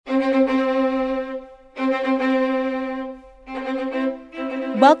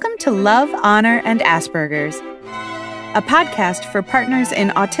Welcome to Love, Honor, and Aspergers, a podcast for partners in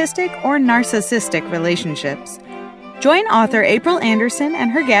autistic or narcissistic relationships. Join author April Anderson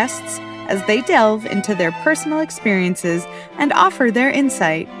and her guests as they delve into their personal experiences and offer their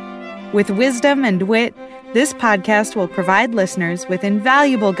insight. With wisdom and wit, this podcast will provide listeners with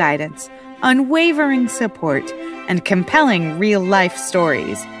invaluable guidance, unwavering support, and compelling real-life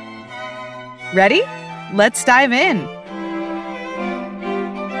stories. Ready? Let's dive in.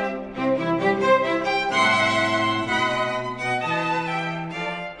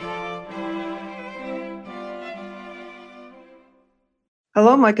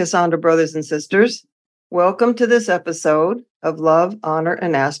 Hello, my Cassandra brothers and sisters. Welcome to this episode of Love, Honor,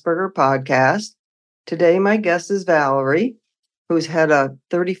 and Asperger Podcast. Today, my guest is Valerie, who's had a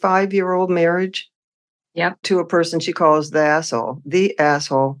 35-year-old marriage to a person she calls the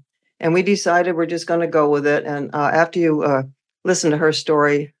asshole. And we decided we're just going to go with it. And after you listen to her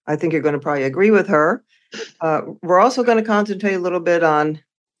story, I think you're going to probably agree with her. We're also going to concentrate a little bit on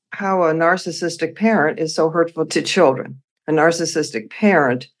how a narcissistic parent is so hurtful to children. A narcissistic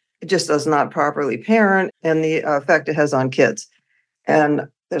parent just does not properly parent and the effect it has on kids. And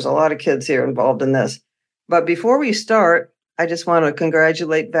there's a lot of kids here involved in this. But before we start, I just want to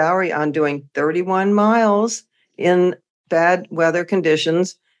congratulate Valerie on doing 31 miles in bad weather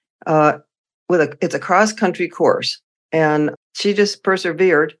conditions. It's a cross-country course. And she just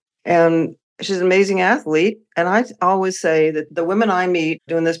persevered. And she's an amazing athlete. And I always say that the women I meet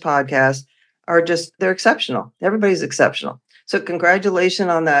doing this podcast they're exceptional. Everybody's exceptional. So congratulations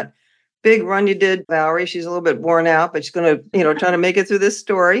on that big run you did, Valerie. She's a little bit worn out, but she's going to, try to make it through this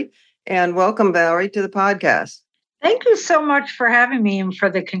story. And welcome, Valerie, to the podcast. Thank you so much for having me and for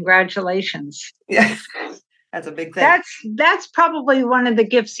the congratulations. Yeah, that's a big thing. That's probably one of the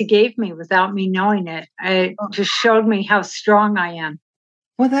gifts he gave me without me knowing it. It just showed me how strong I am.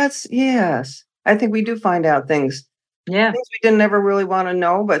 Well, yes. I think we do find out things. Yeah. Things we didn't ever really want to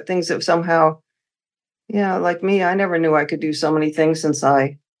know, but things that somehow, like me, I never knew I could do so many things since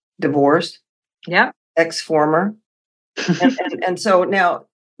I divorced. Yeah. Ex-former. and so now,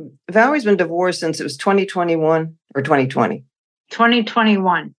 Valerie's been divorced since it was 2021 or 2020?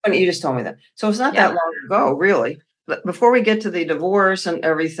 2021. You just told me that. So it's not that long ago, really. But before we get to the divorce and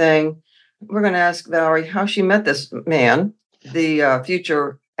everything, we're going to ask Valerie how she met this man, the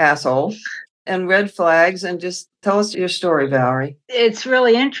future asshole, and red flags, and just tell us your story, Valerie. It's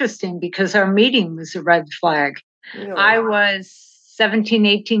really interesting because our meeting was a red flag. Really? I was 17,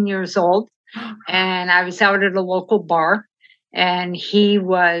 18 years old, and I was out at a local bar, and he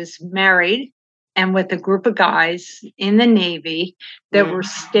was married and with a group of guys in the Navy that were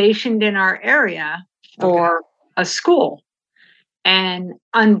stationed in our area for a school. And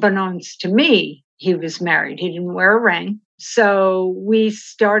unbeknownst to me, he was married. He didn't wear a ring. So we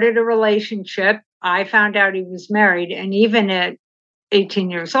started a relationship. I found out he was married. And even at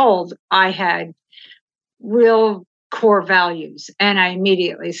 18 years old, I had real core values. And I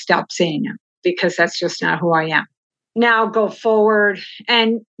immediately stopped seeing him because that's just not who I am. Now go forward.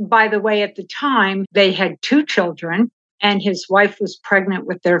 And by the way, at the time, they had 2 children and his wife was pregnant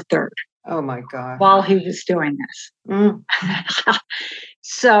with their third. Oh, my God. While he was doing this.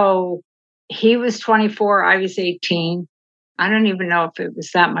 So he was 24. I was 18. I don't even know if it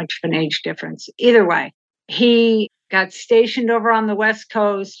was that much of an age difference. Either way, he got stationed over on the West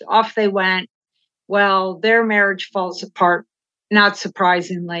Coast. Off they went. Well, their marriage falls apart, not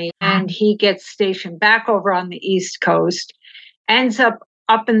surprisingly. And he gets stationed back over on the East Coast, ends up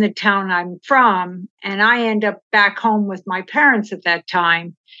in the town I'm from. And I end up back home with my parents at that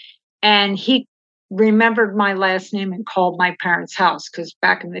time. And he remembered my last name and called my parents' house because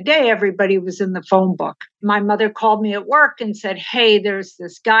back in the day, everybody was in the phone book. My mother called me at work and said, hey, there's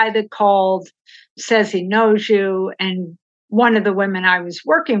this guy that called, says he knows you. And one of the women I was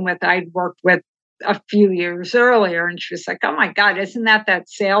working with, I'd worked with a few years earlier. And she was like, oh, my God, isn't that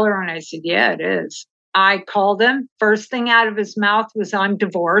sailor? And I said, yeah, it is. I called him. First thing out of his mouth was, I'm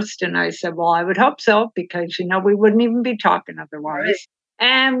divorced. And I said, well, I would hope so, because, we wouldn't even be talking otherwise. Right.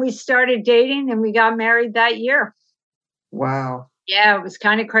 And we started dating and we got married that year. Wow. Yeah, it was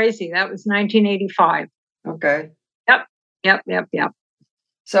kind of crazy. That was 1985. Okay. Yep.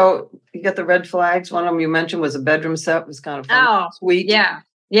 So you got the red flags. One of them you mentioned was a bedroom set. It was kind of fun. Oh, sweet. Yeah.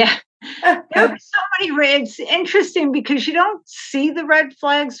 There were so many. It's interesting because you don't see the red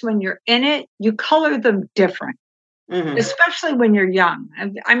flags when you're in it. You color them different, especially when you're young.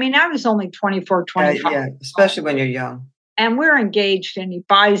 I mean, I was only 24, 25. Yeah, especially when you're young. And we're engaged and he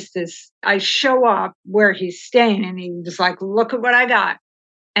buys this. I show up where he's staying and he was like, look at what I got.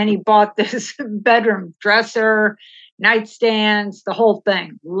 And he bought this bedroom dresser, nightstands, the whole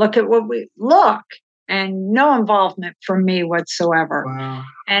thing. Look at what we look, and no involvement from me whatsoever. Wow.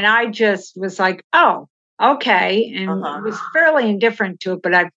 And I just was like, oh, okay. And was fairly indifferent to it,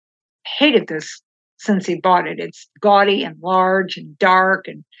 but I've hated this since he bought it. It's gaudy and large and dark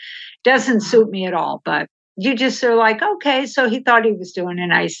and doesn't suit me at all. But you just are like, okay, so he thought he was doing a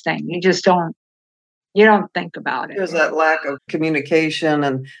nice thing. You don't think about it. There's that lack of communication.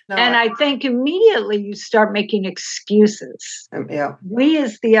 And I think immediately you start making excuses. Yeah. We,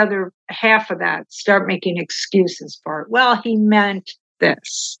 as the other half of that, start making excuses for it. Well, he meant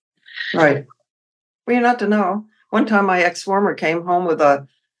this. Right. Well, you're not to know. One time my ex-former came home with I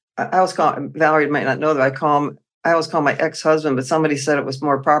always call him, Valerie might not know that I always call my ex-husband, but somebody said it was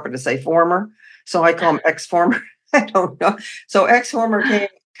more proper to say former. So I call him ex-former. I don't know. So ex-former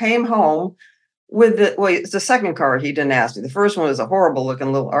came home with it's the second car he didn't ask me. The first one was a horrible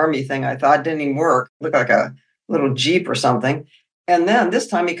looking little army thing. I thought didn't even work. Looked like a little Jeep or something. And then this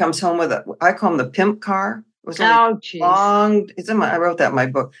time he comes home with I call him the pimp car. It was long. I wrote that in my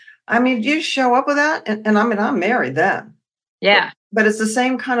book. I mean, you show up with that, and I'm married then. Yeah. But it's the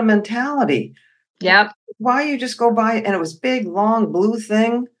same kind of mentality. Yep. Why you just go by, and it was big, long blue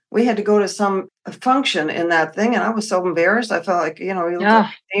thing. We had to go to some function in that thing, and I was so embarrassed. I felt like, he looked like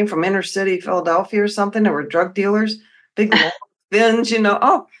he came from inner city Philadelphia or something. There were drug dealers, big long bins,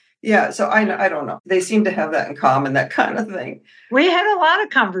 Oh, yeah. So I don't know. They seem to have that in common, that kind of thing. We had a lot of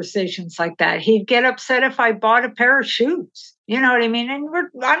conversations like that. He'd get upset if I bought a pair of shoes. You know what I mean? And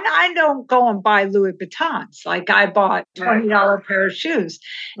I don't go and buy Louis Vuittons. Like I bought $20 pair of shoes,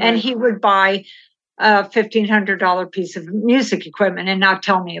 and he would buy a $1,500 piece of music equipment and not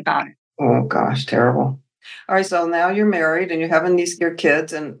tell me about it. Oh gosh, terrible. All right, so now you're married and you're having your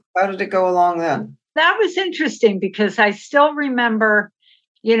kids, and how did it go along then? That was interesting because I still remember,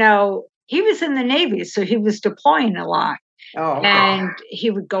 he was in the Navy, so he was deploying a lot. Oh, okay. And he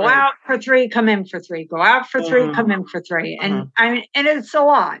would go out for 3, come in for 3, go out for 3, come in for 3. And and it's a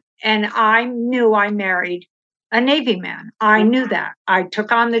lot. And I knew I married a Navy man. I knew that. I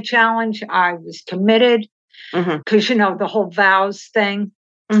took on the challenge. I was committed because, the whole vows thing.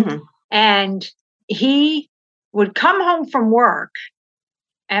 And he would come home from work,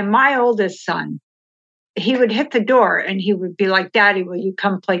 and my oldest son, he would hit the door and he would be like, Daddy, will you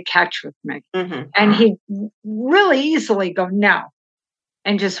come play catch with me? And he'd really easily go, no,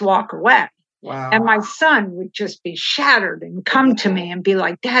 and just walk away. Wow. And my son would just be shattered and come to me and be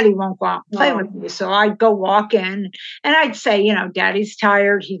like, Daddy won't go out and play with me. So I'd go walk in and I'd say, Daddy's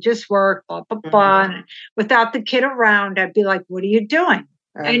tired. He just worked, blah, blah, blah. And without the kid around, I'd be like, what are you doing?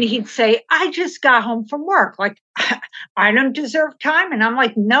 And he'd say, I just got home from work. Like, I don't deserve time. And I'm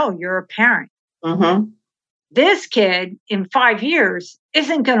like, no, you're a parent. This kid in 5 years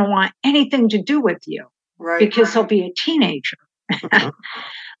isn't going to want anything to do with you because he'll be a teenager.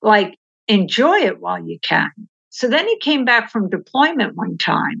 Like, enjoy it while you can. So then he came back from deployment one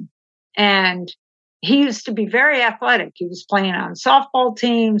time, and he used to be very athletic. He was playing on softball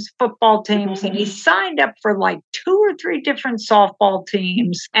teams, football teams, and he signed up for like 2 or 3 different softball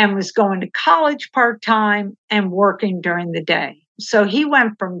teams and was going to college part-time and working during the day. So he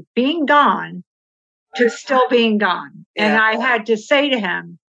went from being gone to still being gone. Yeah. And I had to say to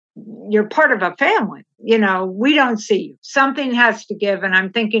him, you're part of a family. We don't see you. Something has to give. And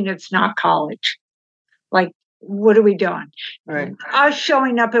I'm thinking it's not college. Like, what are we doing? Right. Us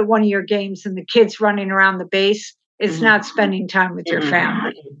showing up at one of your games and the kids running around the base is not spending time with your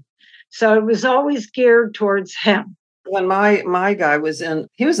family. So it was always geared towards him. When my guy he was in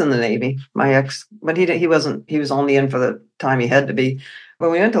the Navy, my ex, but he wasn't, he was only in for the time he had to be.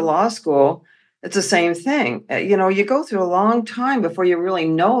 When we went to law school, it's the same thing. You go through a long time before you really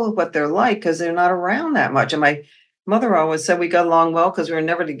know what they're like because they're not around that much. And my mother always said we got along well because we were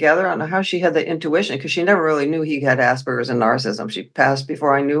never together. I don't know how she had the intuition because she never really knew he had Asperger's and narcissism. She passed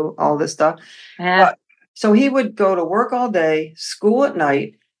before I knew all this stuff. Yeah. So he would go to work all day, school at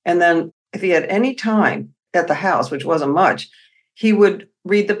night, and then if he had any time at the house, which wasn't much, he would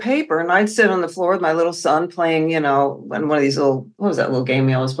read the paper, and I'd sit on the floor with my little son playing, one of these what was that little game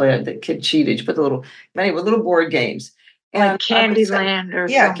we always played? The kid cheated. You put little board games. And like Candyland or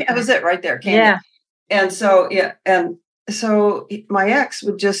something. Yeah, that was it right there. Candy. Yeah. And so my ex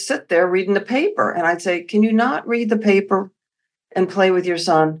would just sit there reading the paper, and I'd say, can you not read the paper and play with your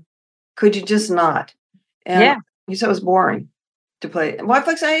son? Could you just not? And he said it was boring to play. Well,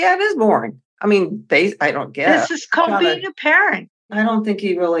 I say, yeah, it is boring. I mean, I don't get it. This is called being a parent. I don't think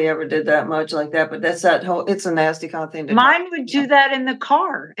he really ever did that much like that, but that's it's a nasty kind of thing to do. Mine would do that in the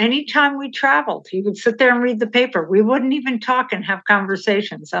car. Anytime we traveled, he would sit there and read the paper. We wouldn't even talk and have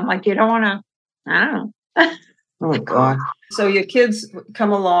conversations. I'm like, you don't want to, I don't know. Oh, God. So your kids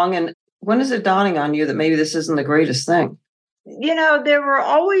come along, and when is it dawning on you that maybe this isn't the greatest thing? There were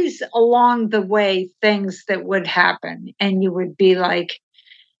always along the way things that would happen. And you would be like,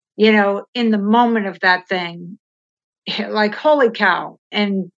 in the moment of that thing, like, holy cow.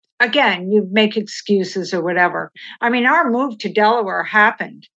 And again, you make excuses or whatever. I mean, our move to Delaware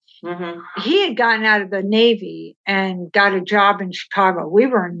happened. Mm-hmm. He had gotten out of the Navy and got a job in Chicago. We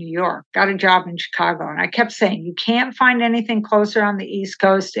were in New York, got a job in Chicago. And I kept saying, you can't find anything closer on the East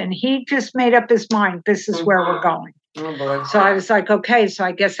Coast. And he just made up his mind, this is where we're going. Oh, boy. So I was like, okay, so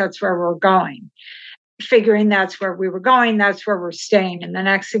I guess that's where we're going. Figuring that's where we were going, that's where we're staying. And the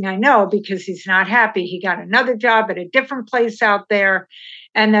next thing I know, because he's not happy, he got another job at a different place out there.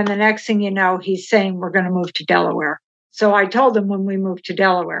 And then the next thing you know, he's saying, we're going to move to Delaware. So I told him when we moved to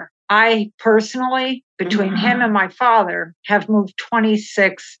Delaware, I personally, between him and my father, have moved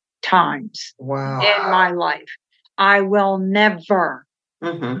 26 times in my life. I will never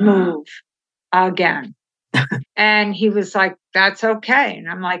move again. And he was like, that's okay. And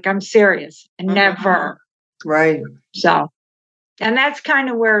I'm like, I'm serious. Never. Right. So, and that's kind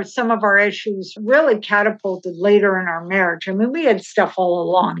of where some of our issues really catapulted later in our marriage. I mean, we had stuff all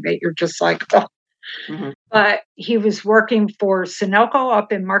along that you're just like, oh. But he was working for Sunoco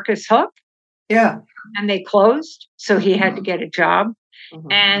up in Marcus Hook. Yeah. And they closed. So he had to get a job.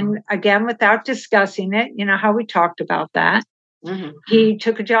 And again, without discussing it, you know how we talked about that. He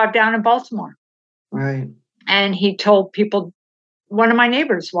took a job down in Baltimore. Right. And he told people, one of my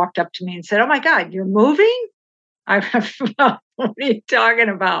neighbors walked up to me and said, oh my God, you're moving? What are you talking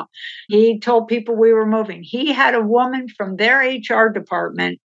about? He told people we were moving. He had a woman from their HR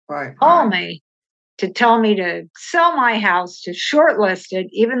department call me to tell me to sell my house, to shortlist it,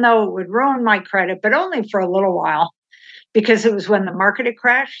 even though it would ruin my credit, but only for a little while, because it was when the market had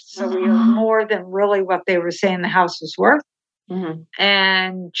crashed. So we were more than really what they were saying the house was worth.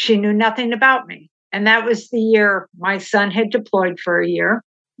 And she knew nothing about me. And that was the year my son had deployed for a year,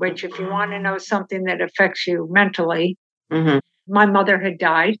 which if you want to know something that affects you mentally, my mother had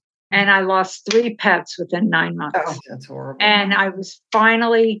died and I lost 3 pets within 9 months. Oh, that's horrible. And I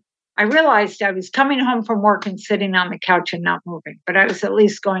realized I was coming home from work and sitting on the couch and not moving, but I was at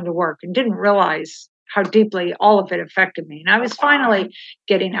least going to work and didn't realize how deeply all of it affected me. And I was finally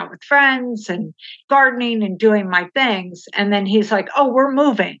getting out with friends and gardening and doing my things. And then he's like, oh, we're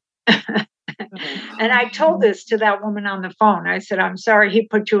moving. And I told this to that woman on the phone. I said, I'm sorry he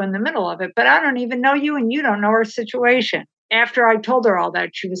put you in the middle of it, but I don't even know you and you don't know our situation. After I told her all that,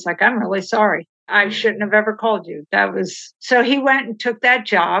 she was like, I'm really sorry. I shouldn't have ever called you. So he went and took that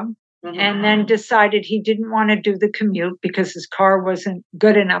job and then decided he didn't want to do the commute because his car wasn't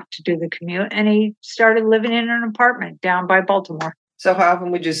good enough to do the commute. And he started living in an apartment down by Baltimore. So how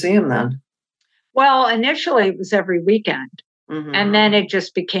often would you see him then? Well, initially it was every weekend. And then it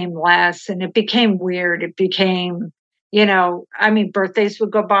just became less and it became weird. It became, birthdays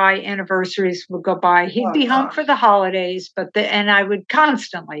would go by, anniversaries would go by. He'd be home for the holidays, and I would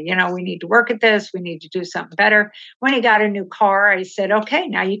constantly, we need to work at this. We need to do something better. When he got a new car, I said, okay,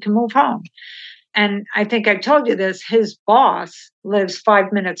 now you can move home. And I think I told you this, his boss lives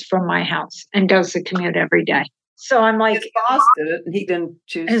 5 minutes from my house and does the commute every day. So I'm like, his boss did it and he didn't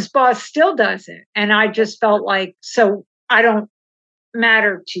choose. His boss still does it. And I just felt like, so I don't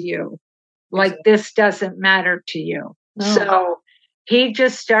matter to you. Like this doesn't matter to you. No. So he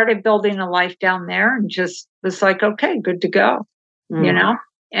just started building a life down there and just was like, okay, good to go,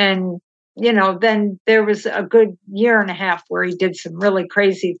 And, then there was a good year and a half where he did some really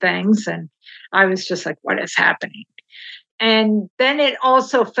crazy things. And I was just like, what is happening? And then it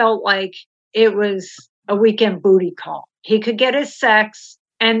also felt like it was a weekend booty call. He could get his sex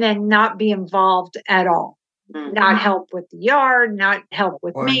and then not be involved at all. Not help with the yard, not help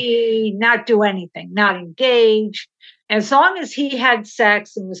with me, not do anything, not engage. As long as he had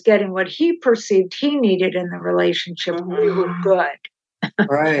sex and was getting what he perceived he needed in the relationship, we were good.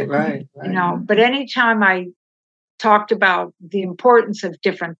 Right. But anytime I talked about the importance of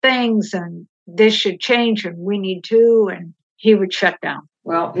different things and this should change and we need to, and he would shut down.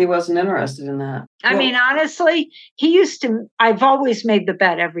 Well, he wasn't interested in that. I mean, honestly, I've always made the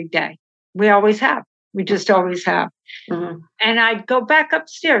bed every day. We always have. We just always have. And I'd go back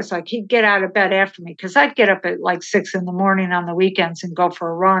upstairs. Like he'd get out of bed after me because I'd get up at like 6 a.m. on the weekends and go for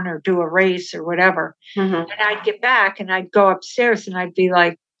a run or do a race or whatever. And I'd get back and I'd go upstairs and I'd be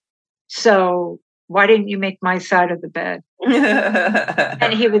like, so why didn't you make my side of the bed?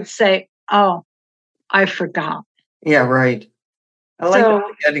 And he would say, oh, I forgot. Yeah, right. I like the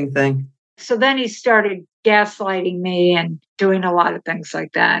forgetting thing. So then he started gaslighting me and doing a lot of things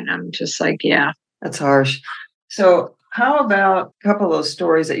like that. And I'm just like, yeah. That's harsh. So how about a couple of those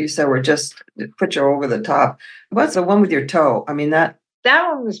stories that you said were just put you over the top? What's the one with your toe? I mean, that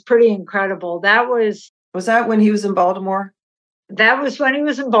one was pretty incredible. was that when he was in Baltimore? That was when he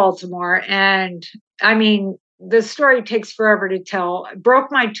was in Baltimore. And I mean, the story takes forever to tell. I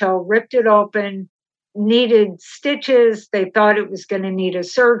broke my toe, ripped it open, needed stitches. They thought it was going to need a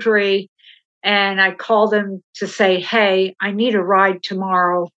surgery. And I called him to say, hey, I need a ride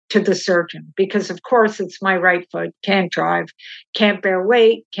tomorrow to the surgeon because, of course, it's my right foot, can't drive, can't bear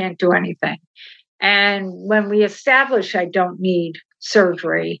weight, can't do anything. And when we establish I don't need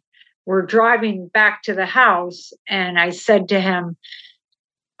surgery, we're driving back to the house. And I said to him,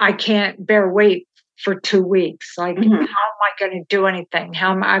 I can't bear weight for 2 weeks. Like, how am I going to do anything?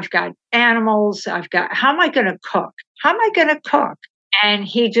 I've got animals. How am I going to cook? How am I going to cook? And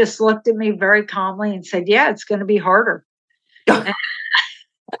he just looked at me very calmly and said, yeah, it's going to be harder. And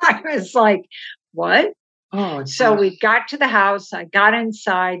I was like, what? Oh, so we got to the house. I got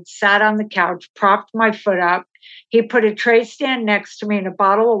inside, sat on the couch, propped my foot up. He put a tray stand next to me and a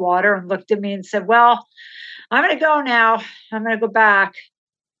bottle of water and looked at me and said, well, I'm going to go now. I'm going to go back.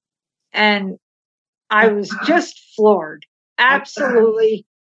 And I was just floored. Absolutely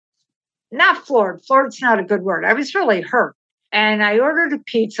not floored. Floored's not a good word. I was really hurt. And I ordered a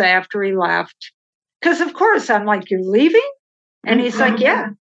pizza after he left. Because, of course, I'm like, you're leaving? And he's like, yeah.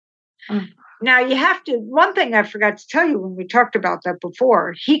 Now, you have to, one thing I forgot to tell you when we talked about that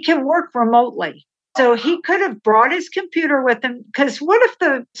before, he can work remotely. So he could have brought his computer with him. Because what if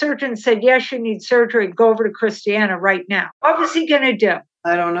the surgeon said, yes, you need surgery, go over to Christiana right now? What was he going to do?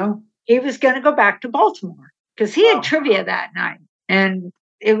 I don't know. He was going to go back to Baltimore because he had trivia that night. And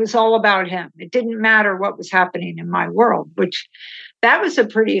it was all about him. It didn't matter what was happening in my world, which that was a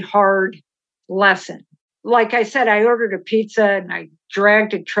pretty hard lesson. Like I said, I ordered a pizza and I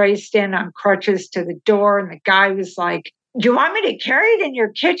dragged a tray stand on crutches to the door. And the guy was like, do you want me to carry it in your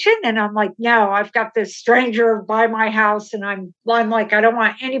kitchen? And I'm like, no, I've got this stranger by my house. And I'm like, I don't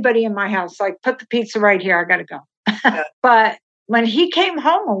want anybody in my house. Like, put the pizza right here. I got to go. Yeah. But when he came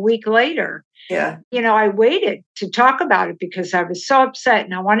home a week later, I waited to talk about it because I was so upset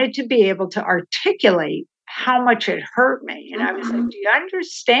and I wanted to be able to articulate how much it hurt me. And I was like, do you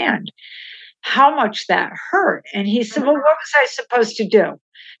understand how much that hurt? And he said, well, what was I supposed to do?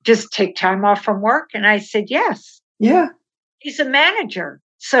 Just take time off from work? And I said, yes. Yeah. He's a manager,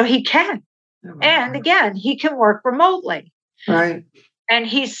 so he can. Oh, and again, he can work remotely. Right. And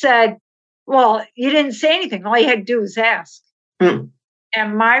he said, well, you didn't say anything. All you had to do was ask.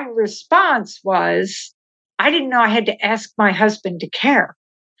 And my response was, I didn't know I had to ask my husband to care.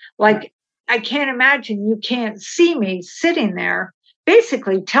 Like, I can't imagine you can't see me sitting there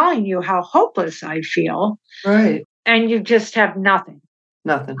basically telling you how hopeless I feel. Right. And you just have nothing.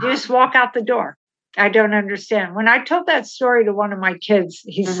 Nothing. You just walk out the door. I don't understand. When I told that story to one of my kids,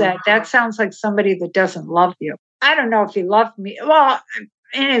 he said, that sounds like somebody that doesn't love you. I don't know if he loved me. Well,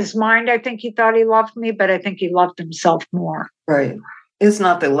 in his mind, I think he thought he loved me, but I think he loved himself more. Right. It's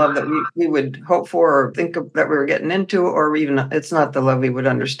not the love that we would hope for or think of that we were getting into, or even it's not the love we would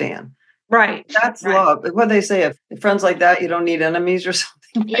understand. Right. That's love. What they say, if friends like that, you don't need enemies or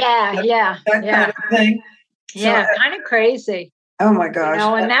something. Yeah. That kind of thing. Yeah, kind of crazy. Oh my gosh.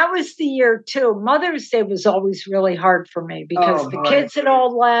 And that was the year too. Mother's Day was always really hard for me because the kids had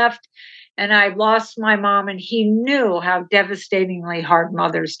all left and I lost my mom, and he knew how devastatingly hard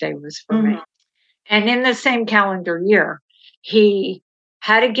Mother's Day was for me. And in the same calendar year, he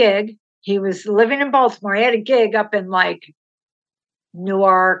had a gig. He was living in Baltimore. He had a gig up in like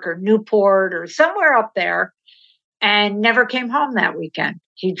Newark or Newport or somewhere up there and never came home that weekend.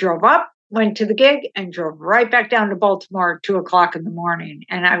 He drove up, went to the gig, and drove right back down to Baltimore at 2:00 in the morning.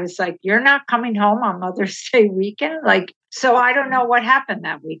 And I was like, you're not coming home on Mother's Day weekend? Like, so I don't know what happened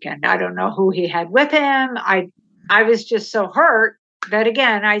that weekend. I don't know who he had with him. I was just so hurt that,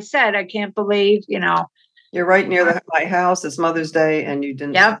 again, I said, I can't believe, You're right near my house. It's Mother's Day, and you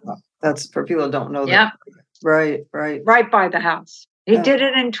didn't. Yep. That's for people who don't know that. Yep. Right. Right by the house. He did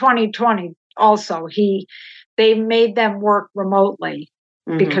it in 2020 also. They made them work remotely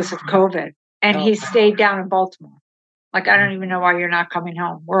because of COVID. And he stayed down in Baltimore. Like, I don't even know why you're not coming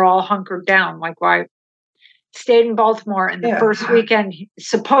home. We're all hunkered down. Like, why? Stayed in Baltimore. And the first weekend,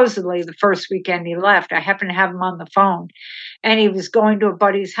 supposedly the first weekend he left, I happened to have him on the phone. And he was going to a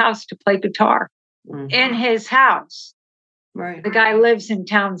buddy's house to play guitar in his house. Right. The guy lives in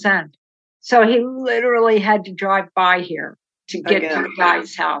Townsend. So he literally had to drive by here to get to the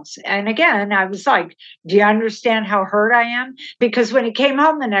guy's house. And again, I was like, do you understand how hurt I am? Because when he came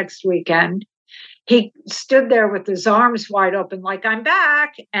home the next weekend, he stood there with his arms wide open, like, I'm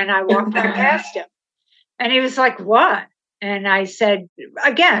back. And I walked right past him. And he was like, what? And I said,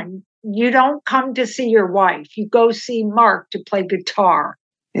 again, you don't come to see your wife. You go see Mark to play guitar.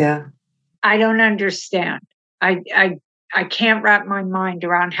 Yeah. I don't understand. I can't wrap my mind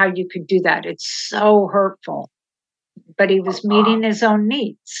around how you could do that. It's so hurtful. But he was meeting his own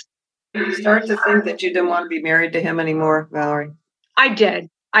needs. You start to think that you didn't want to be married to him anymore, Valerie. I did.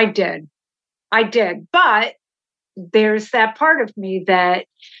 But there's that part of me that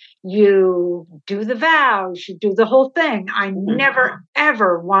you do the vows, you do the whole thing. I never,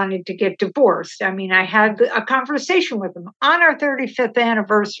 ever wanted to get divorced. I mean, I had a conversation with him on our 35th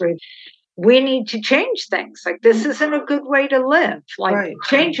anniversary. We need to change things. Like, this isn't a good way to live. Like,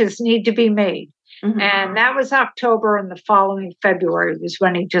 changes need to be made. And that was October, and the following February was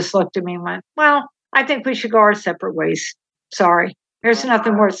when he just looked at me and went, well, I think we should go our separate ways. Sorry. There's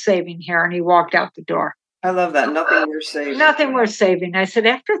nothing worth saving here. And he walked out the door. I love that. Nothing worth saving. Nothing worth saving. I said,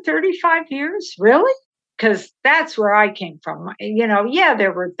 after 35 years, really? Because that's where I came from. You know, yeah,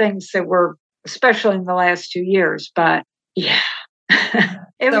 there were things that were, especially in the last 2 years, but yeah,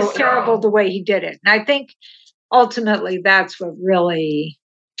 it was terrible the way he did it. And I think ultimately that's what really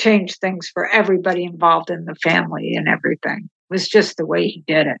changed things for everybody involved in the family and everything. It was just the way he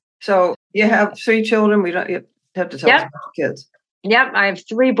did it. So you have 3 children. We don't you have to tell us about the kids. Yep. I have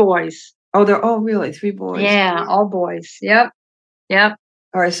 3 boys. Oh, they're all really 3 boys. Yeah, all boys. Yep. All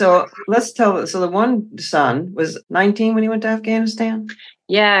right. So let's tell. So the one son was 19 when he went to Afghanistan.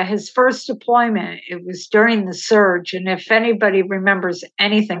 Yeah, his first deployment. It was during the surge. And if anybody remembers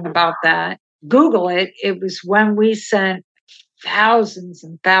anything about that, Google it. It was when we sent thousands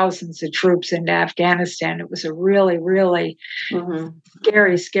and thousands of troops into Afghanistan. It was a really, really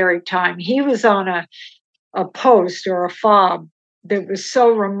scary time. He was on a post or a fob that was so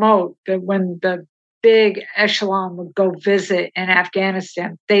remote that when the big echelon would go visit in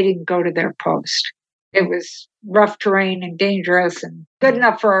Afghanistan, they didn't go to their post. It was rough terrain and dangerous and good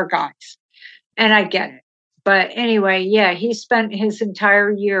enough for our guys. And I get it. But anyway, yeah, he spent his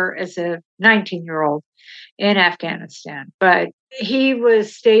entire year as a 19-year-old in Afghanistan. But he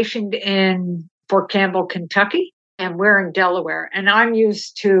was stationed in Fort Campbell, Kentucky, and we're in Delaware. And I'm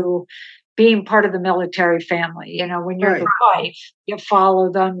used to being part of the military family. You know, when you're the wife, you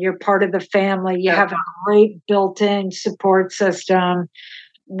follow them, you're part of the family, you have a great built-in support system.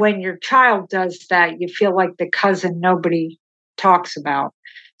 When your child does that, you feel like the cousin nobody talks about.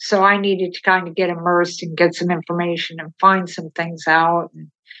 So I needed to kind of get immersed and get some information and find some things out. And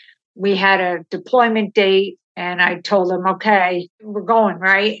we had a deployment date, and I told him, okay, we're going,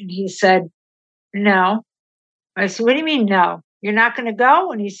 right? And he said, no. I said, what do you mean, no? You're not going to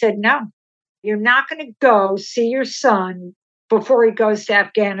go? And he said, no. You're not going to go see your son before he goes to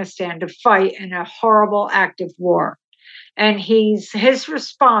Afghanistan to fight in a horrible active war. And his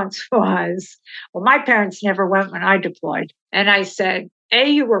response was, well, my parents never went when I deployed. And I said, A,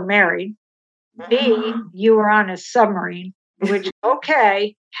 you were married. B, you were on a submarine, which,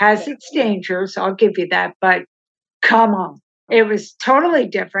 okay, has its dangers. I'll give you that. But come on. It was totally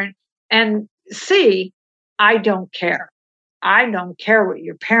different. And C, I don't care. I don't care what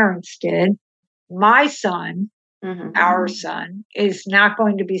your parents did. My son, our son, is not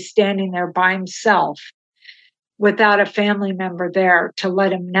going to be standing there by himself without a family member there to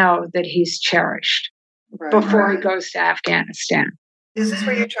let him know that he's cherished before he goes to Afghanistan. Is this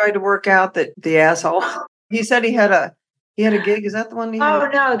where you tried to work out that the asshole? He said he had a gig. Is that the one? Oh,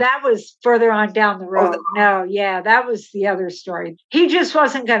 no, that was further on down the road. That was the other story. He just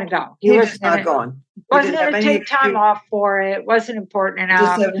wasn't going to go. He was not going. Wasn't going to take time off for it. Wasn't important enough.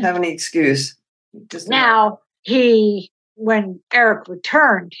 Just didn't have any excuse. Now, when Eric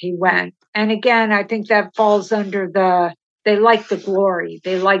returned, he went. And again, I think that falls under they like the glory.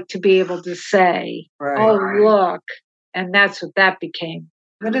 They like to be able to say, look. And that's what that became.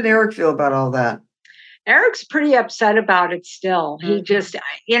 How did Eric feel about all that? Eric's pretty upset about it still. He just,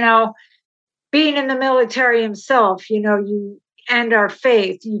 being in the military himself, you and our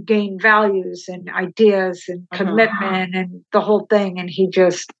faith, you gain values and ideas and commitment and the whole thing. And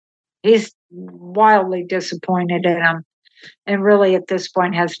he's wildly disappointed in him. And really at this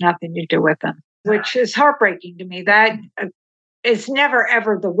point has nothing to do with him, which is heartbreaking to me. That is never,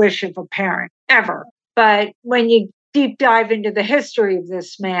 ever the wish of a parent, ever. But when you deep dive into the history of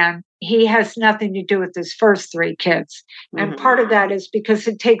this man, he has nothing to do with his first 3 kids. And part of that is because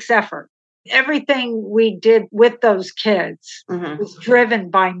it takes effort. Everything we did with those kids was driven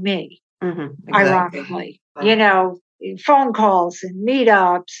by me, ironically. Phone calls and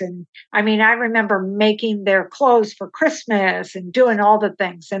meetups. And I mean, I remember making their clothes for Christmas and doing all the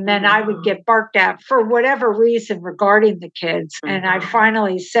things. And then I would get barked at for whatever reason regarding the kids. And I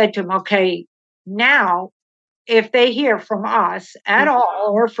finally said to him, okay, Now, if they hear from us at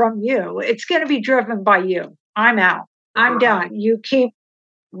all or from you, it's going to be driven by you. I'm out. I'm done. You keep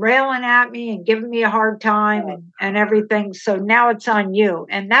railing at me and giving me a hard time and everything. So now it's on you.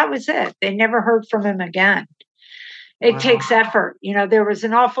 And that was it. They never heard from him again. It takes effort. There was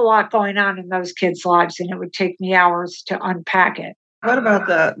an awful lot going on in those kids' lives, and it would take me hours to unpack it. What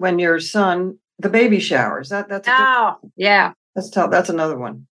about when your son, the baby showers? That's yeah. That's another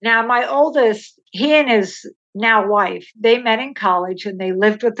one. Now, my oldest, he and his now wife, they met in college, and they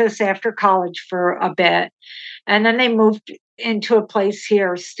lived with us after college for a bit. And then they moved into a place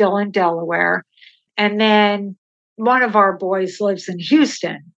here, still in Delaware. And then one of our boys lives in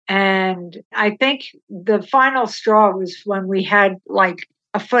Houston. And I think the final straw was when we had like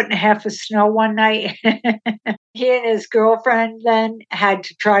 1.5 feet of snow one night. He and his girlfriend then had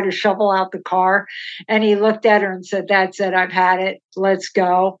to try to shovel out the car. And he looked at her and said, "That's it. I've had it. Let's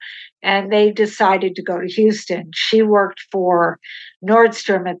go." And they decided to go to Houston. She worked for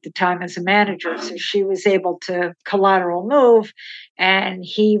Nordstrom at the time as a manager. So she was able to collateral move. And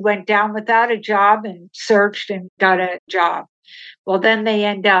he went down without a job and searched and got a job. Well, then they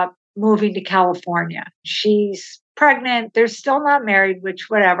end up moving to California. She's pregnant. They're still not married, which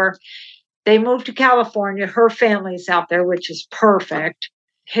whatever. They moved to California. Her family's out there, which is perfect.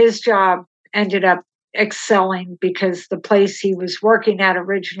 His job ended up excelling because the place he was working at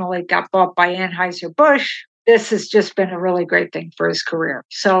originally got bought by Anheuser-Busch. This has just been a really great thing for his career.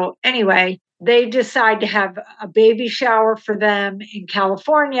 So anyway, they decide to have a baby shower for them in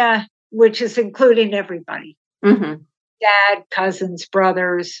California, which is including everybody. Mm-hmm. Dad, cousins,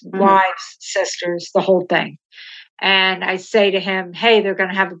 brothers, wives, sisters, the whole thing. And I say to him, "Hey, they're going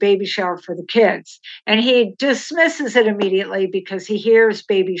to have a baby shower for the kids." And he dismisses it immediately because he hears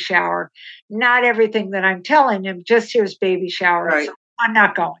baby shower. Not everything that I'm telling him, just hears baby shower. Right. So I'm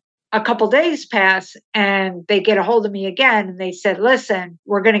not going. A couple days pass and they get a hold of me again. And they said, "Listen,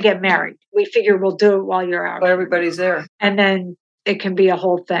 we're going to get married. We figure we'll do it while you're out." Well, everybody's there. And then it can be a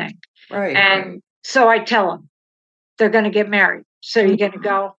whole thing. Right. And so I tell him, "They're going to get married. So you're going to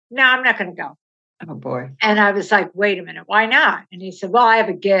go?" "No, I'm not going to go." Oh, boy. And I was like, "Wait a minute, why not?" And he said, "Well, I have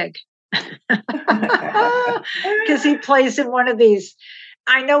a gig." Because he plays in one of these,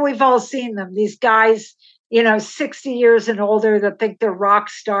 I know we've all seen them, these guys, 60 years and older that think they're rock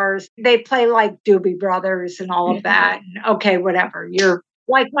stars. They play like Doobie Brothers and all of that. And okay, whatever. You're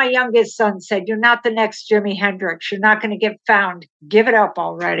like my youngest son said, "You're not the next Jimi Hendrix. You're not going to get found. Give it up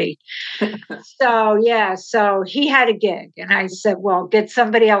already." So he had a gig. And I said, "Well, get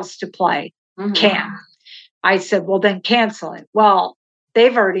somebody else to play." Can't. I said, "Well, then cancel it." Well,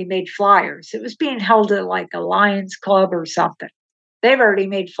 they've already made flyers. It was being held at like a Lions Club or something. They've already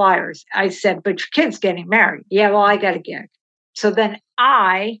made flyers. I said, "But your kid's getting married." "Yeah, well, I got a gig." So then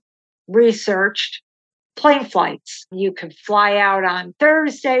I researched plane flights. You could fly out on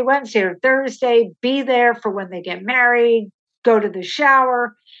Wednesday or Thursday, be there for when they get married, go to the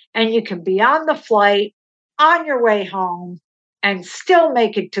shower, and you can be on the flight on your way home and still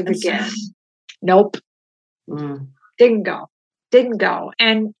make it to the gig. Nope. Didn't go.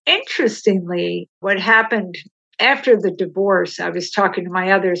 And interestingly, what happened after the divorce, I was talking to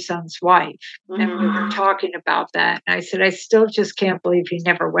my other son's wife, and we were talking about that. And I said, "I still just can't believe he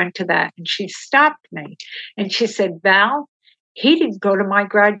never went to that." And she stopped me and she said, "Val, he didn't go to my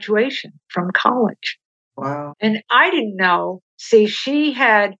graduation from college." Wow. And I didn't know. See,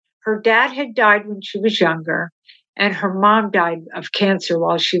 her dad had died when she was younger, and her mom died of cancer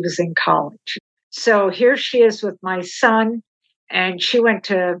while she was in college. So here she is with my son, and she went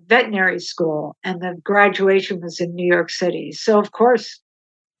to veterinary school, and the graduation was in New York City. So of course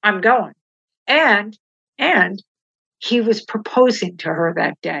I'm going. And he was proposing to her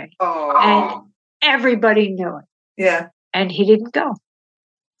that day. Oh. And everybody knew it. Yeah. And he didn't go.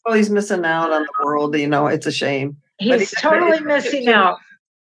 Well, he's missing out on the world. It's a shame. He's totally missing out.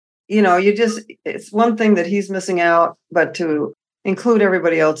 It's one thing that he's missing out, but to include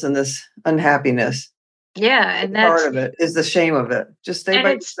everybody else in this unhappiness. Yeah. And that's part of it is the shame of it. Just stay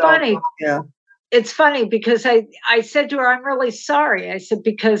by yourself. Funny. Yeah. It's funny because I said to her, "I'm really sorry." I said,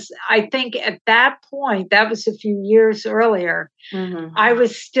 because I think at that point, that was a few years earlier, I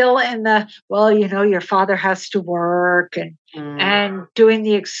was still in the, well, your father has to work and doing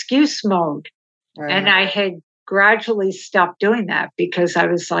the excuse mode. Right. And I had gradually stopped doing that because I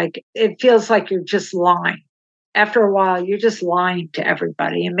was like, it feels like you're just lying. After a while, you're just lying to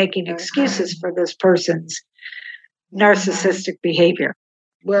everybody and making excuses for this person's narcissistic behavior,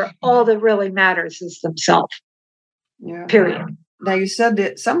 where all that really matters is themselves. Yeah. Period. Now, you said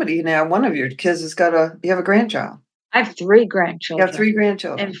that one of your kids you have a grandchild. I have 3 grandchildren. You have 3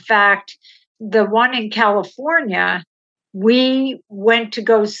 grandchildren. In fact, the one in California, we went to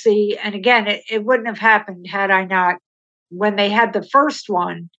go see, and again, it wouldn't have happened had I not, when they had the first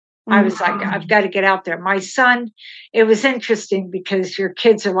one, I was like, I've got to get out there. My son, it was interesting because your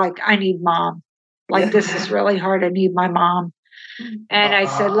kids are like, I need mom. Like, this is really hard. I need my mom. And I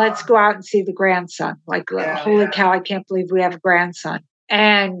said, let's go out and see the grandson. Like, holy cow, I can't believe we have a grandson.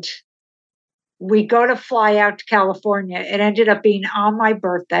 And we go to fly out to California. It ended up being on my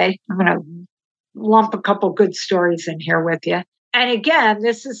birthday. I'm going to lump a couple good stories in here with you. And again,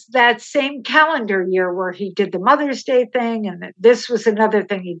 this is that same calendar year where he did the Mother's Day thing. And this was another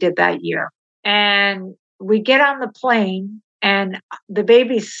thing he did that year. And we get on the plane and the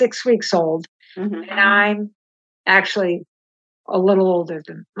baby's 6 weeks old. And I'm actually a little older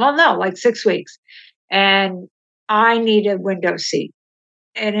than, like 6 weeks. And I need a window seat.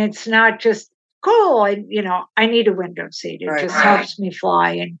 And it's not just cool. I need a window seat. It just helps me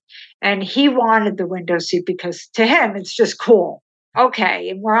fly. And he wanted the window seat because to him, it's just cool. Okay.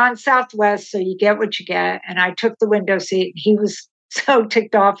 And we're on Southwest, so you get what you get. And I took the window seat. He was so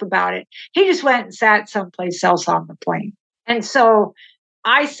ticked off about it. He just went and sat someplace else on the plane. And so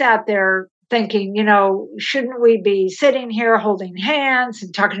I sat there thinking, shouldn't we be sitting here holding hands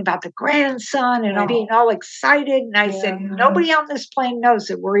and talking about the grandson and being all excited? And I said, nobody on this plane knows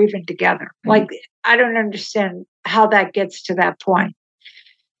that we're even together. Like, I don't understand how that gets to that point.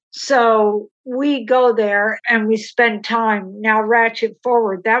 So we go there and we spend time. Now, ratchet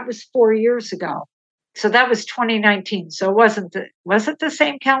forward, that was 4 years ago. So that was 2019. So was it the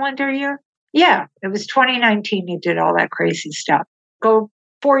same calendar year? Yeah, it was 2019. He did all that crazy stuff. Go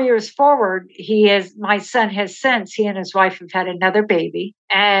 4 years forward, my son has since, he and his wife have had another baby,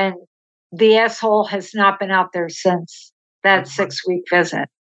 and the asshole has not been out there since that 6-week visit.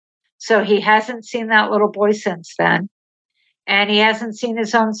 So he hasn't seen that little boy since then, and he hasn't seen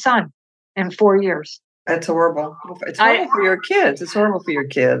his own son in 4 years. That's horrible. It's horrible for your kids. It's horrible for your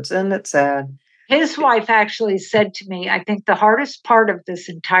kids, and it's sad. His wife actually said to me, I think the hardest part of this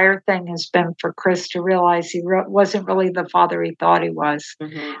entire thing has been for Chris to realize he wasn't really the father he thought he was.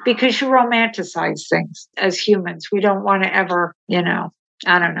 Because you romanticize things as humans. We don't want to ever, I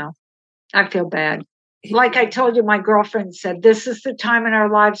don't know. I feel bad. Like I told you, my girlfriend said, this is the time in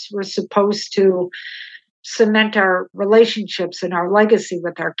our lives we're supposed to cement our relationships and our legacy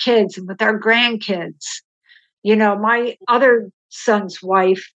with our kids and with our grandkids. My other son's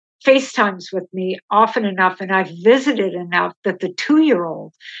wife FaceTimes with me often enough, and I've visited enough that the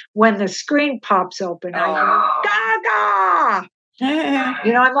 2-year-old, when the screen pops open, I go,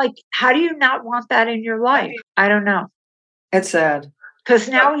 Gaga! I'm like, how do you not want that in your life? I don't know. It's sad. Because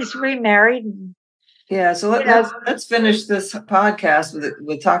now he's remarried. Yeah, so let's finish this podcast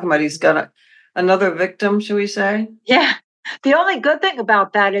with talking about he's got another victim, should we say? Yeah. The only good thing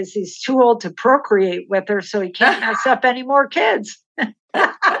about that is he's too old to procreate with her, so he can't mess up any more kids.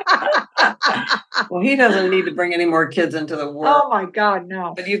 Well, he doesn't need to bring any more kids into the world. Oh my God,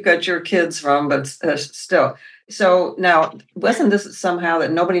 no. But you've got your kids from, but still. So now, wasn't this somehow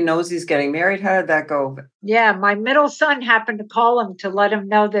that nobody knows he's getting married? How did that go? Yeah, my middle son happened to call him to let him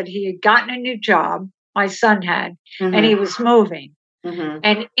know that he had gotten a new job. My son had, and he was moving.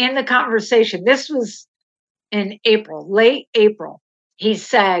 And in the conversation, this was in April, late April, he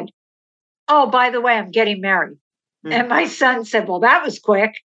said, oh, by the way, I'm getting married. And my son said, well, that was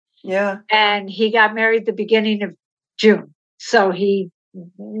quick. Yeah. And he got married the beginning of June. So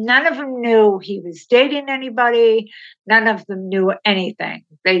none of them knew he was dating anybody. None of them knew anything.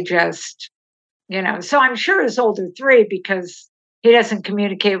 They just, so I'm sure his older 3, because he doesn't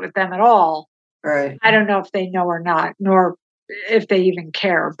communicate with them at all. Right. I don't know if they know or not, nor if they even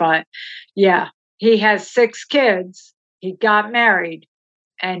care. But yeah, he has 6 kids. He got married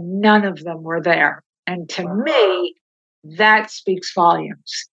and none of them were there. And to me, that speaks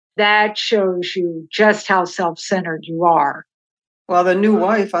volumes. That shows you just how self-centered you are. Well, the new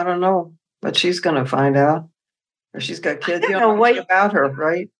wife, I don't know, but she's going to find out. Or she's got kids. You don't know much about her,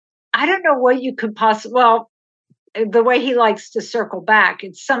 right? I don't know what you could possibly... Well, the way he likes to circle back,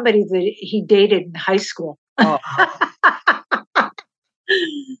 it's somebody that he dated in high school. Oh.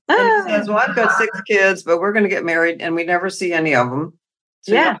 And he says, well, I've got 6 kids, but we're going to get married, and we never see any of them.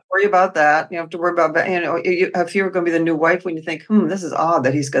 So you don't have to worry about that. You don't have to worry about, if you're going to be the new wife, when you think, this is odd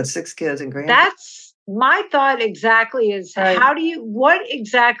that he's got 6 kids and grandkids. That's my thought exactly is what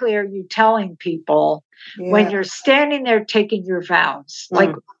exactly are you telling people when you're standing there taking your vows?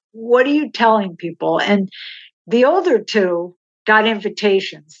 Like, what are you telling people? And the older 2 got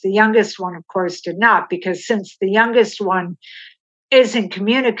invitations. The youngest one, of course, did not, because since the youngest one isn't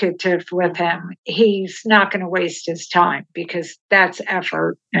communicative with him, he's not going to waste his time because that's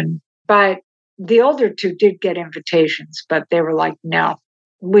effort. But The older two did get invitations, but they were like, no,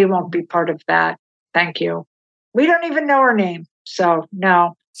 we won't be part of that. Thank you. We don't even know her name. So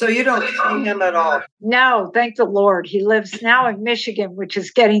no. So you don't see him at all? No, thank the Lord. He lives now in Michigan, which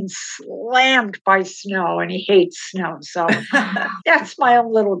is getting slammed by snow, and he hates snow. So that's my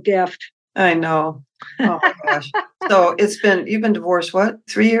own little gift. I know. Oh my gosh. So you've been divorced, what,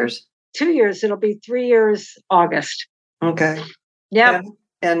 3 years? 2 years. It'll be 3 years, August. Okay. Yep.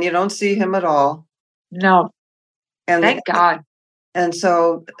 And you don't see him at all? No. And thank God. And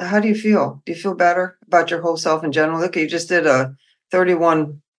so how do you feel? Do you feel better about your whole self in general? Look, you just did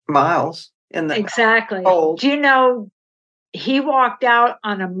 31 miles in the exactly. cold. Do you know, he walked out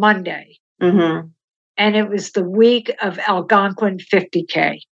on a Monday, mm-hmm. and it was the week of Algonquin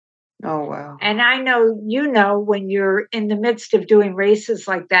 50K. Oh, wow. And I know, when you're in the midst of doing races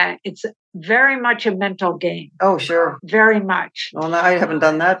like that, it's very much a mental game. Oh, sure. Very much. Well, I haven't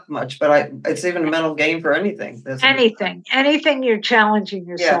done that much, but it's even a mental game for anything. Anything you're challenging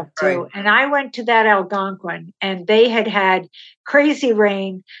yourself to. Right. And I went to that Algonquin, and they had crazy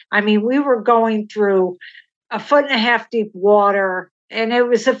rain. I mean, we were going through 1.5 feet deep water, and it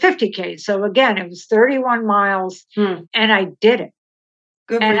was a 50K. So again, it was 31 miles, and I did it.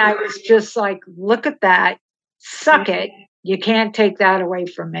 Good and I was just like, look at that. Suck it. You can't take that away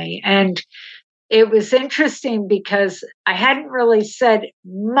from me. And it was interesting because I hadn't really said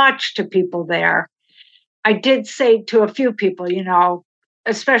much to people there. I did say to a few people,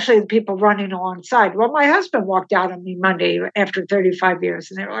 especially the people running alongside. Well, my husband walked out on me Monday after 35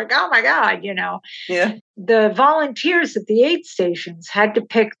 years. And they were like, oh my God, Yeah. The volunteers at the aid stations had to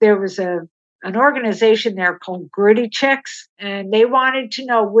pick. There was an organization there called Gritty Chicks, and they wanted to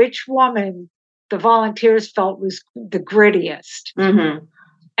know which woman the volunteers felt was the grittiest. Mm-hmm.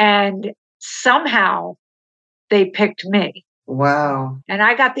 And somehow they picked me. Wow. And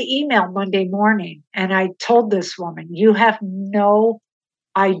I got the email Monday morning, and I told this woman, you have no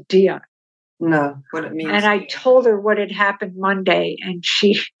idea. No, what it means. And I told her what had happened Monday, and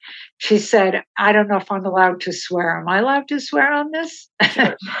she said, I don't know if I'm allowed to swear. Am I allowed to swear on this?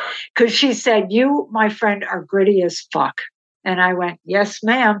 Because she said, you, my friend, are gritty as fuck. And I went, yes,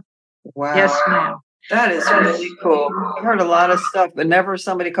 ma'am. Wow. Yes, ma'am. That is really cool. I've heard a lot of stuff, but never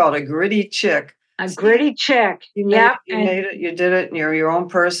somebody called a gritty chick. A gritty chick. You made it. You did it. And you're your own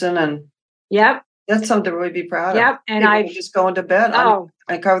person. And yep. That's something to really be proud of. Yep. And I just going to bed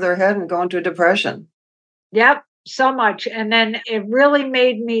and cover their head and go into a depression. Yep. So much. And then it really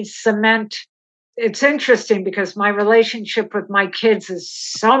made me cement. It's interesting because my relationship with my kids is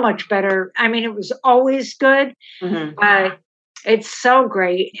so much better. I mean, it was always good. Mm-hmm. It's so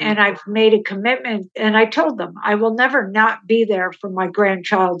great. And I've made a commitment, and I told them I will never not be there for my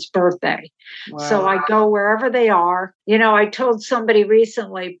grandchild's birthday. Wow. So I go wherever they are. I told somebody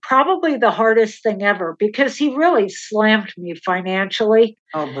recently, probably the hardest thing ever, because he really slammed me financially.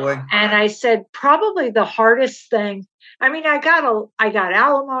 Oh boy. And I said, probably the hardest thing. I mean, I got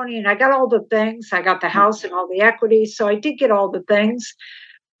alimony, and I got all the things. I got the house and all the equity. So I did get all the things,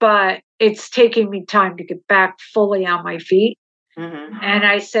 but it's taking me time to get back fully on my feet. Mm-hmm. And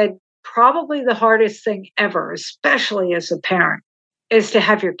I said, probably the hardest thing ever, especially as a parent, is to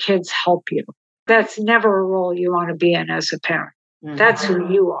have your kids help you. That's never a role you want to be in as a parent. Mm-hmm. That's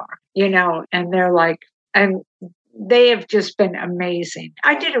who you are, and they're like, and they have just been amazing.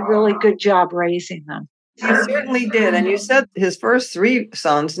 I did a really good job raising them. You certainly did. And you said his first 3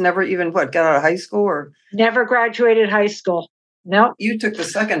 sons never even got out of high school or never graduated high school. Nope. You took the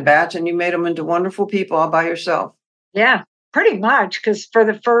second batch and you made them into wonderful people all by yourself. Yeah. Pretty much, because for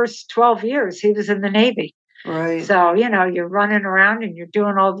the first 12 years, he was in the Navy. Right. So, you're running around and you're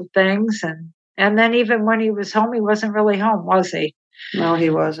doing all the things. And then even when he was home, he wasn't really home, was he? No, he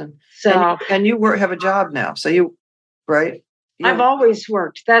wasn't. So, and you have a job now. So right? I've always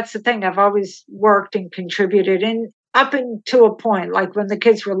worked. That's the thing. I've always worked and contributed. And up to a point, like when the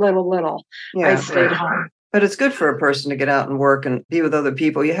kids were little, I stayed home. But it's good for a person to get out and work and be with other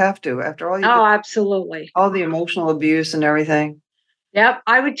people. You have to, after all. Absolutely. All the emotional abuse and everything. Yep.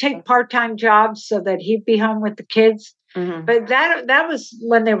 I would take part-time jobs so that he'd be home with the kids. Mm-hmm. But that was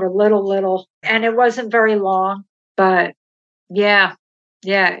when they were little, and it wasn't very long. But yeah,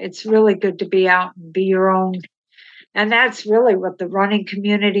 it's really good to be out and be your own. And that's really what the running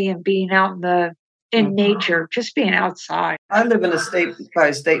community and being out in nature, just being outside. I live in a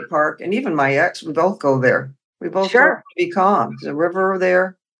state park, and even my ex, we both go there. We both go to be calm. There's a river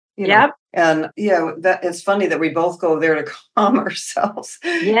there. Yep. And it's funny that we both go there to calm ourselves.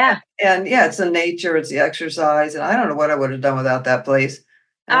 Yeah. And it's the nature, it's the exercise. And I don't know what I would have done without that place.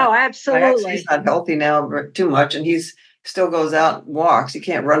 Absolutely. He's not healthy now too much, and he's still goes out and walks. He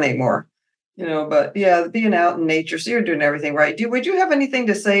can't run anymore. But yeah, being out in nature. So you're doing everything right. Would you have anything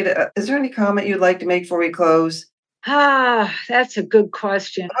to say is there any comment you'd like to make before we close? That's a good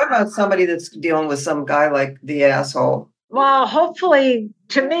question. What about somebody that's dealing with some guy like the asshole? Well, hopefully,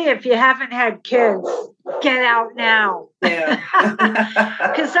 to me, if you haven't had kids, get out now. Yeah.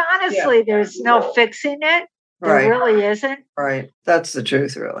 Because honestly, there's no fixing it. There really isn't. Right. That's the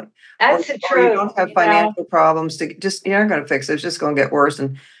truth, really. That's the truth. Or you don't have financial problems you're not going to fix it. It's just going to get worse.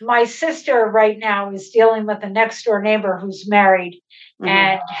 And my sister right now is dealing with a next door neighbor who's married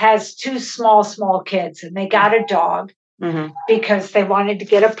and has 2 small kids, and they got a dog. Because they wanted to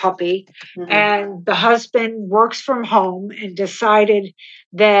get a puppy. And the husband works from home and decided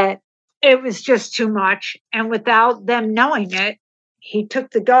that it was just too much. And without them knowing it, he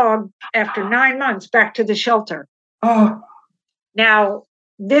took the dog after 9 months back to the shelter. Oh. Now,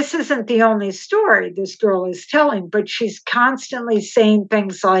 this isn't the only story this girl is telling, but she's constantly saying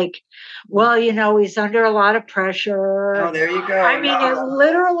things like, well, he's under a lot of pressure. Oh, there you go. I mean, it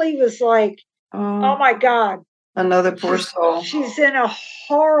literally was like, oh my God. Another poor soul. She's in a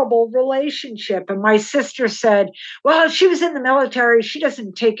horrible relationship. And my sister said, well, she was in the military. She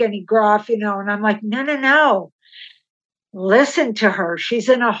doesn't take any gruff, And I'm like, no. Listen to her. She's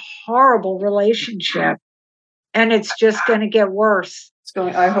in a horrible relationship. And it's just going to get worse.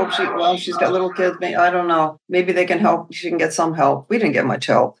 I hope she's got little kids. I don't know. Maybe they can help. She can get some help. We didn't get much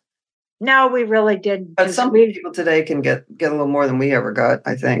help. No, we really didn't. But some people today can get a little more than we ever got,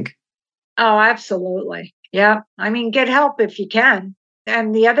 I think. Oh, absolutely. Yeah. I mean, get help if you can.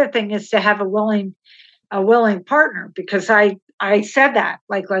 And the other thing is to have a willing partner, because I said that,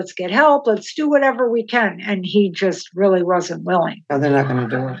 like, let's get help. Let's do whatever we can. And he just really wasn't willing. No, they're not going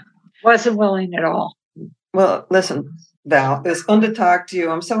to do it. Wasn't willing at all. Well, listen, Val, it's fun to talk to you.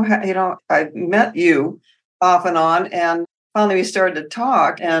 I'm so happy, I met you off and on, and finally we started to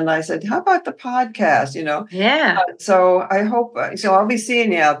talk, and I said, how about the podcast, Yeah. So I hope, I'll be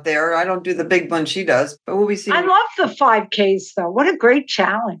seeing you out there. I don't do the big one she does, but we'll be seeing I love the 5Ks, though. What a great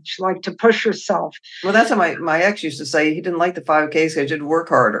challenge, like to push yourself. Well, that's what my ex used to say. He didn't like the 5Ks because he did work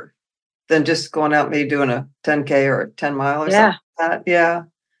harder than just going out maybe doing a 10K or a 10 mile or something like that. Yeah.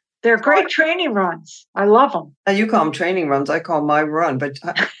 They're great training runs. I love them. Now, you call them training runs. I call my run, but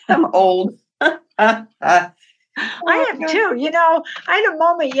I'm old. I am too. I had a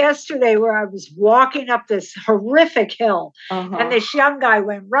moment yesterday where I was walking up this horrific hill and this young guy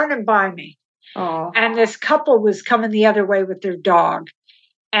went running by me. And this couple was coming the other way with their dog.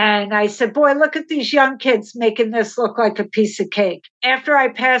 And I said, boy, look at these young kids making this look like a piece of cake. After I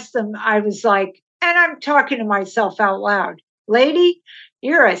passed them, I was like, and I'm talking to myself out loud, lady,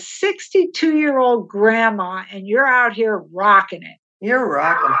 you're a 62-year-old grandma and you're out here rocking it. You're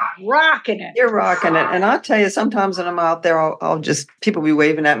rocking it. Rocking it. You're rocking it. And I'll tell you, sometimes when I'm out there, I'll just, people be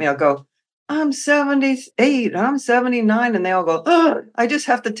waving at me. I'll go, I'm 78, I'm 79. And they all go, oh, I just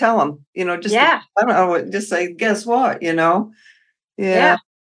have to tell them, I don't know, just say, guess what, Yeah.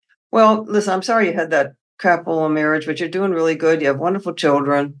 Well, listen, I'm sorry you had that couple of marriage, but you're doing really good. You have wonderful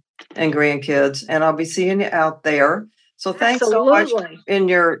children and grandkids, and I'll be seeing you out there. So thanks so much in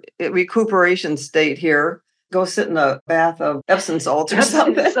your recuperation state here. Go sit in a bath of Epsom salts or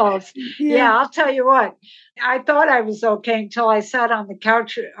something. Yeah, I'll tell you what. I thought I was okay until I sat on the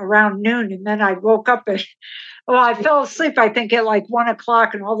couch around noon, and then I woke up I fell asleep, I think, at like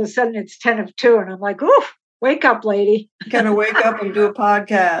 1:00, and all of a sudden it's 10:02, and I'm like, oof, wake up, lady. Gotta wake up and do a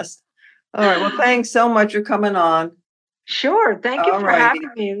podcast. All right. Well, thanks so much for coming on. Sure. Thank you for having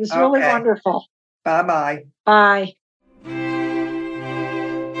me. It was really wonderful. Bye-bye. Bye.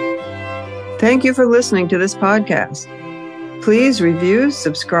 Thank you for listening to this podcast. Please review,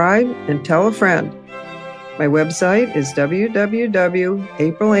 subscribe, and tell a friend. My website is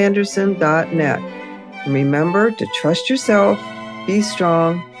www.aprilanderson.net. And remember to trust yourself, be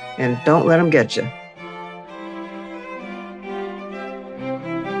strong, and don't let them get you.